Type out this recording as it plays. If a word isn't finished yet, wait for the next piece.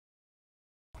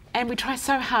And we try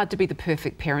so hard to be the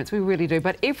perfect parents, we really do.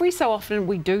 But every so often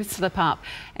we do slip up,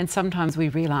 and sometimes we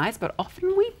realise, but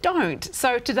often we don't.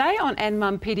 So today on And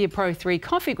Mumpedia Pro 3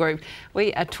 Coffee Group,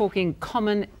 we are talking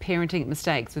common parenting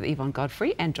mistakes with Yvonne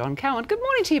Godfrey and John Cowan. Good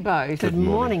morning to you both. Good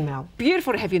morning, Mel.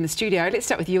 Beautiful to have you in the studio. Let's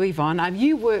start with you, Yvonne.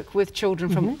 You work with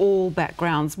children from all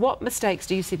backgrounds. What mistakes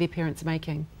do you see their parents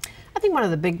making? I think one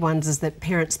of the big ones is that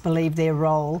parents believe their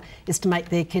role is to make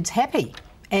their kids happy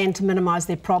and to minimise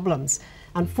their problems.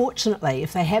 Unfortunately,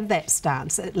 if they have that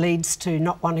stance, it leads to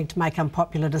not wanting to make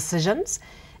unpopular decisions.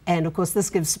 And of course,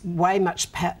 this gives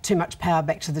too much power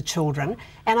back to the children.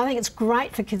 And I think it's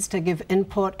great for kids to give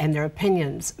input and their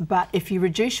opinions. But if you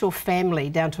reduce your family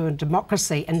down to a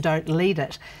democracy and don't lead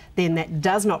it, then that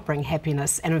does not bring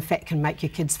happiness and in fact can make your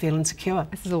kids feel insecure.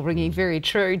 This is all ringing very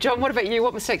true. John, what about you?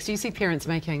 What mistakes do you see parents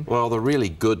making? Well, the really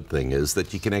good thing is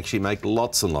that you can actually make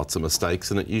lots and lots of mistakes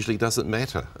and it usually doesn't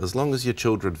matter. As long as your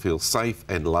children feel safe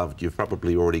and loved, you've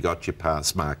probably already got your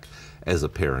pass mark as a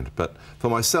parent. But for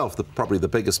myself, probably the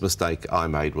biggest mistake I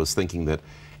made was thinking that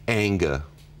anger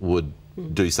would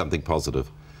do something positive.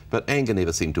 But anger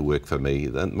never seemed to work for me.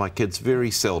 And my kids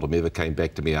very seldom ever came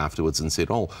back to me afterwards and said,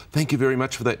 "Oh, thank you very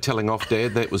much for that telling off,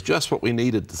 Dad. That was just what we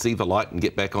needed to see the light and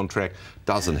get back on track."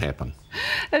 Doesn't happen.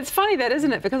 It's funny that,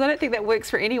 isn't it? Because I don't think that works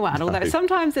for anyone, although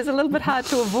sometimes it's a little bit hard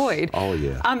to avoid. Oh,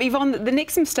 yeah. Yvonne, the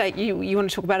next mistake you want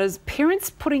to talk about is parents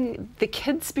putting the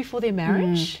kids before their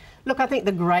marriage. Look, I think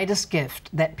the greatest gift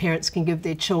that parents can give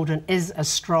their children is a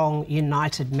strong,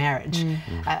 united marriage.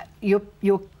 You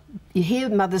hear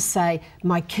mothers say,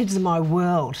 "My kids are my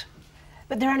world,"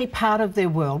 but they're only part of their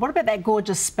world. What about that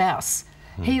gorgeous spouse?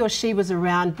 He or she was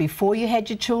around before you had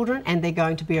your children and they're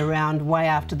going to be around way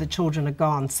after the children are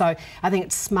gone. So I think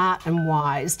it's smart and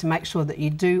wise to make sure that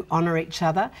you do honour each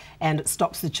other and it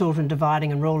stops the children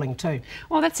dividing and ruling too.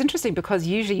 Well, that's interesting because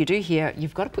usually you do hear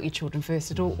you've got to put your children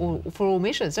first for all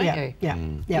measures, don't you? Yeah.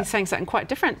 You're saying something quite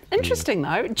different. Interesting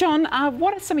though. John,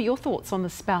 what are some of your thoughts on the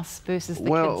spouse versus the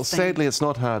kids? Well, sadly, it's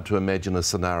not hard to imagine a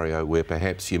scenario where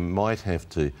perhaps you might have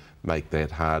to make that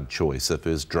hard choice. If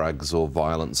there's drugs or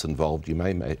violence involved, you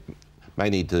may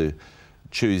need to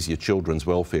choose your children's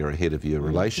welfare ahead of your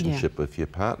relationship with your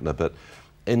partner. But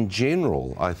in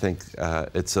general, I think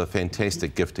it's a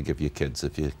fantastic gift to give your kids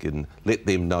if you can let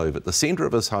them know that the centre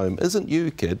of his home isn't you,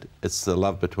 kid, it's the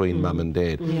love between mum and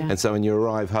dad. And so when you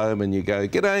arrive home and you go,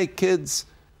 "G'day, kids,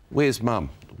 where's mum?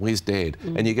 Where's dad?"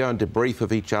 And you go and debrief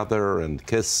of each other and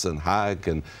kiss and hug,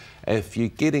 and if you're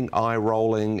getting eye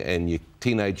rolling and your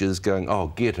teenagers going,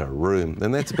 "Oh, get a room,"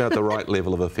 then that's about the right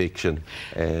level of affection.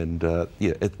 And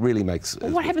yeah, it really makes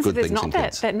what happens good if there's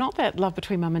things not that love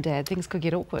between mum and dad? Things could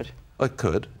get awkward. It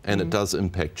could, and it does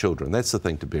impact children. That's the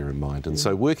thing to bear in mind. And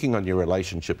so working on your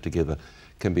relationship together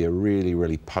can be a really,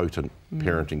 really potent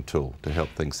parenting tool to help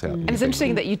things out. And it's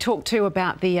interesting that you talk too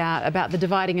about the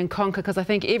dividing and conquer, because I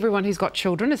think everyone who's got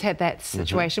children has had that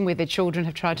situation where their children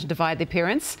have tried to divide their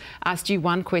parents, asked you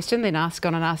one question, then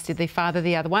gone and asked their father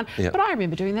the other one. But I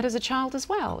remember doing that as a child as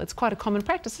well. It's quite a common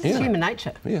practice, isn't it? It's human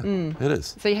nature. Yeah, it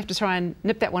is. So you have to try and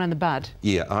nip that one in the bud.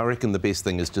 Yeah, I reckon the best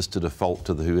thing is just to default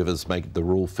to whoever's made the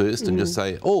rule first and just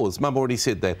say, "Oh, has mum already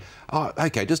said that? Oh,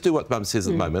 okay, just do what mum says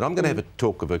at the moment. I'm going to have a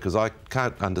talk with her because I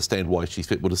can't understand why she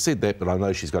would have said that, but I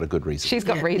know she's got a good reason." She's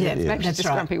got reasons. Maybe she's just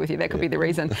grumpy with you. That could be the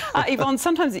reason. Yvonne,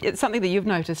 sometimes it's something that you've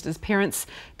noticed is parents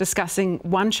discussing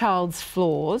one child's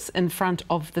flaws in front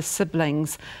of the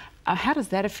siblings. How does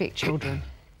that affect children?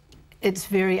 It's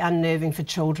very unnerving for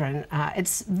children.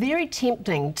 It's very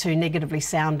tempting to negatively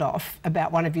sound off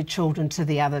about one of your children to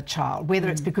the other child, whether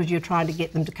it's because you're trying to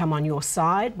get them to come on your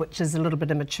side, which is a little bit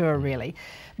immature really,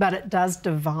 but it does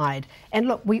divide. And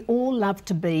look, we all love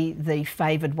to be the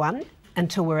favoured one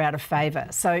until we're out of favour.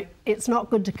 So it's not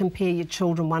good to compare your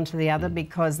children one to the other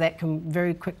because that can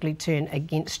very quickly turn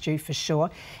against you for sure.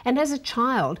 And as a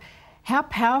child, how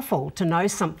powerful to know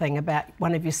something about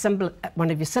one of your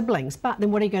siblings, but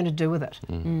then what are you going to do with it?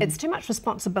 It's too much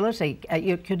responsibility.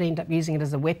 You could end up using it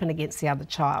as a weapon against the other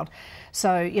child.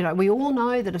 So, you know, we all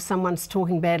know that if someone's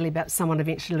talking badly about someone,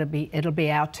 eventually it'll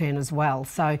be our turn as well.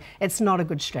 So it's not a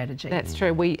good strategy. That's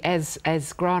true. We, as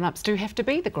grown-ups, do have to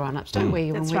be the grown-ups, don't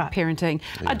we, when we're parenting?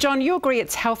 John, you agree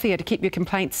it's healthier to keep your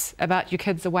complaints about your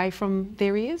kids away from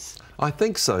their ears? I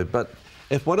think so, but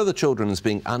if one of the children is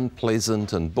being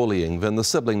unpleasant and bullying, then the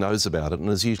sibling knows about it and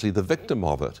is usually the victim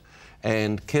of it.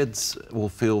 And kids will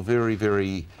feel very,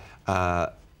 very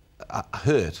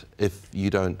hurt if you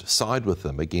don't side with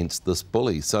them against this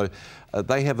bully. So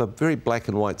they have a very black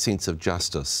and white sense of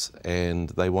justice and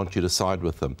they want you to side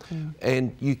with them.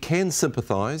 And you can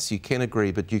sympathise, you can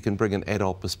agree, but you can bring an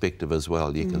adult perspective as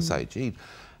well. You can say, "Gee,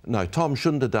 no, Tom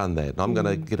shouldn't have done that. And I'm going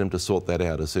to get him to sort that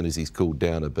out as soon as he's cooled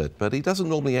down a bit. But he doesn't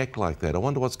normally act like that. I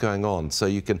wonder what's going on. So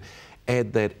you can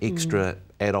add that extra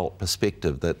adult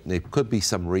perspective that there could be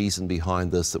some reason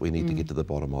behind this that we need to get to the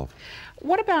bottom of.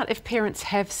 What about if parents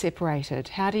have separated?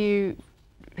 How do you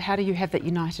have that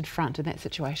united front in that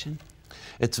situation?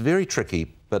 It's very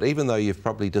tricky, but even though you've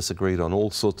probably disagreed on all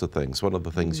sorts of things, one of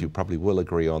the things you probably will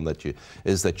agree on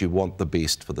is that you want the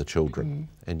best for the children.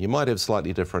 And you might have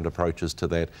slightly different approaches to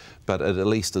that, but it at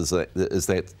least is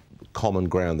that common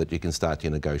ground that you can start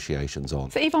your negotiations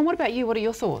on. So Yvonne, what about you? What are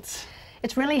your thoughts?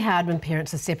 It's really hard when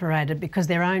parents are separated because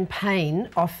their own pain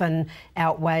often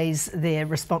outweighs their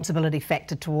responsibility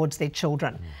factor towards their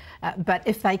children. But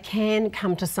if they can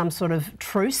come to some sort of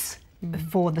truce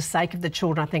for the sake of the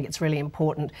children, I think it's really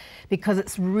important, because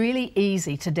it's really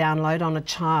easy to download on a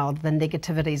child the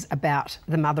negativities about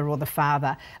the mother or the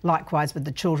father, likewise with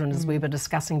the children, as we were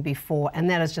discussing before, and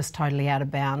that is just totally out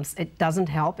of bounds. It doesn't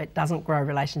help, it doesn't grow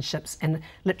relationships, and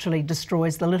literally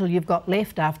destroys the little you've got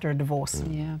left after a divorce.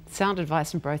 Yeah, sound advice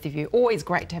from both of you. Always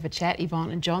great to have a chat, Yvonne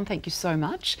and John. Thank you so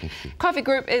much. Coffee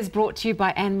Group is brought to you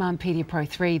by Anmum Paediapro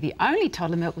 3, the only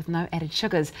toddler milk with no added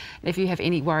sugars. And if you have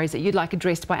any worries that you'd like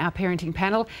addressed by our parenting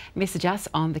panel, message us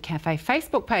on the Cafe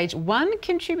Facebook page. One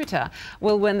contributor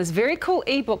will win this very cool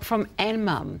ebook from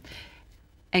Anmum.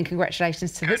 And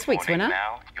congratulations to this week's winner.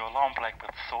 Now, your long black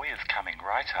with soy is coming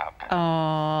right up.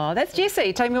 Oh, that's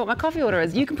Jessie. Tell me what my coffee order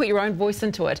is. You can put your own voice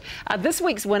into it. This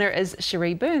week's winner is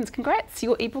Cherie Burns. Congrats,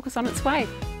 your ebook is on its way.